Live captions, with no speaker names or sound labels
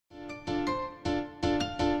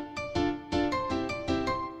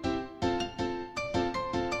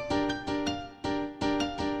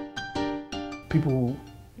people,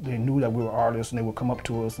 they knew that we were artists, and they would come up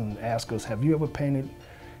to us and ask us, have you ever painted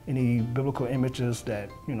any biblical images that,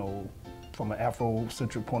 you know, from an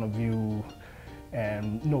Afrocentric point of view?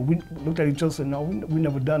 And, you know, we looked at each other and said, no, we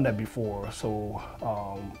never done that before. So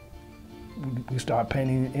we started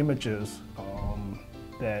painting images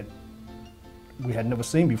that we had never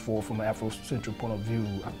seen before from an Afrocentric point of view.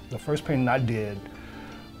 The first painting I did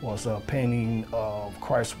was a painting of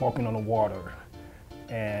Christ walking on the water.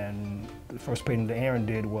 And the first painting that Aaron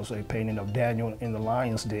did was a painting of Daniel in the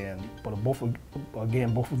lion's den. But both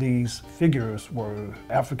of these figures were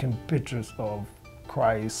African pictures of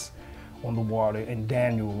Christ on the water, and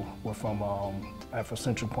Daniel were from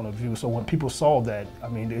Afrocentric point of view. So when people saw that, I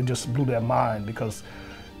mean, it just blew their mind, because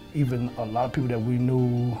even a lot of people that we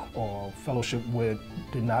knew or fellowship with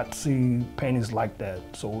did not see paintings like that.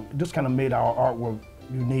 So it just kind of made our artwork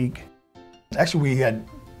unique. Actually, we had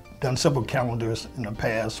done several calendars in the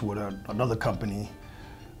past with another company.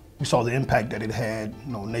 We saw the impact that it had,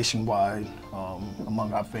 you know, nationwide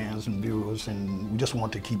among our fans and viewers, and we just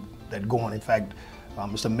want to keep that going. In fact,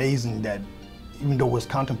 it's amazing that even though it's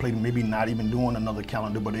contemplating maybe not even doing another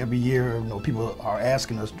calendar, but every year, you know, people are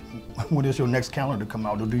asking us, when is your next calendar come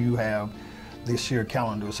out, or do you have this year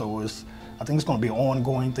calendar? So I think it's going to be an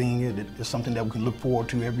ongoing thing. It's something that we can look forward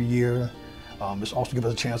to every year. It's also give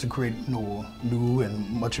us a chance to create, you know, new and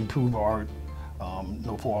much improved art, you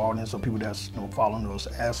know, for our audience, or people that's, you know, following us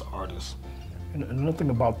as artists. And another thing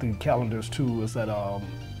about the calendars too is that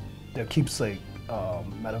they're keepsake.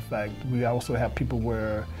 Matter of fact, we also have people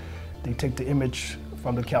where they take the image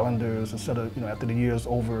from the calendars, instead of, you know, after the year's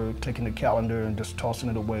over, taking the calendar and just tossing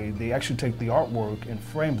it away. They actually take the artwork and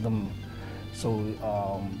frame them.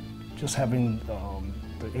 So just having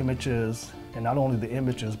the images, and not only the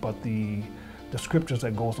images, but the scriptures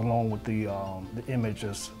that goes along with the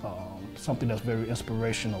images, something that's very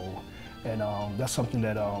inspirational. And that's something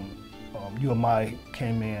that UMI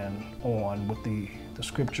came in on with the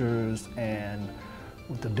scriptures, and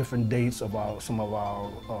with the different dates of some of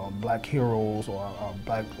our black heroes or our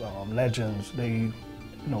black legends. They, you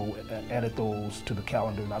know, added those to the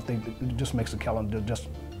calendar, and I think it just makes the calendar just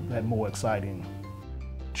that more exciting.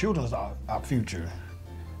 Children's our future,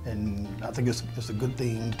 and I think it's a good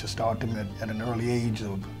thing to start them at an early age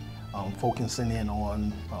of focusing in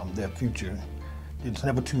on their future. It's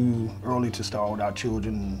never too early to start with our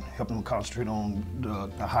children, helping them concentrate on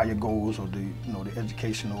the higher goals, or the, you know, the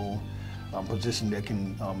educational position they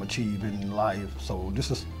can achieve in life. So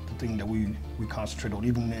this is the thing that we concentrate on,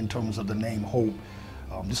 even in terms of the name Hope.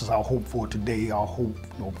 This is our hope for today, our hope,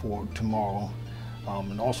 you know, for tomorrow.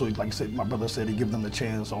 And also, like I said, my brother said, he give them the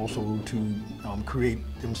chance also to create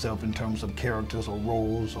themselves in terms of characters or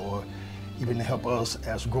roles, or even to help us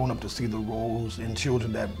as grown-up to see the roles in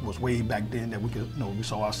children that was way back then that we could, you know, we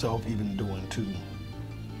saw ourselves even doing too.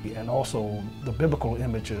 And also the biblical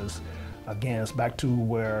images, again, it's back to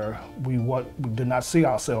where we did not see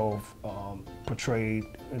ourselves portrayed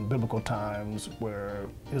in biblical times, where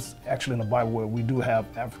it's actually in the Bible where we do have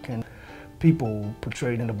African people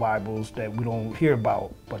portrayed in the Bibles that we don't hear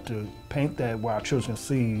about, but to paint that where our children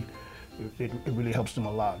see, it really helps them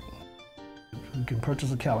a lot. You can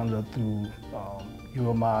purchase a calendar through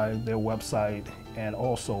UMI, their website, and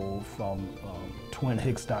also from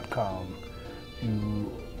twinhicks.com.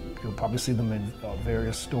 You'll probably see them in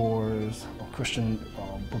various stores, or Christian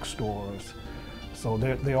bookstores. So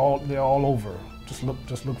they're all over. Just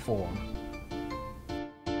look for them.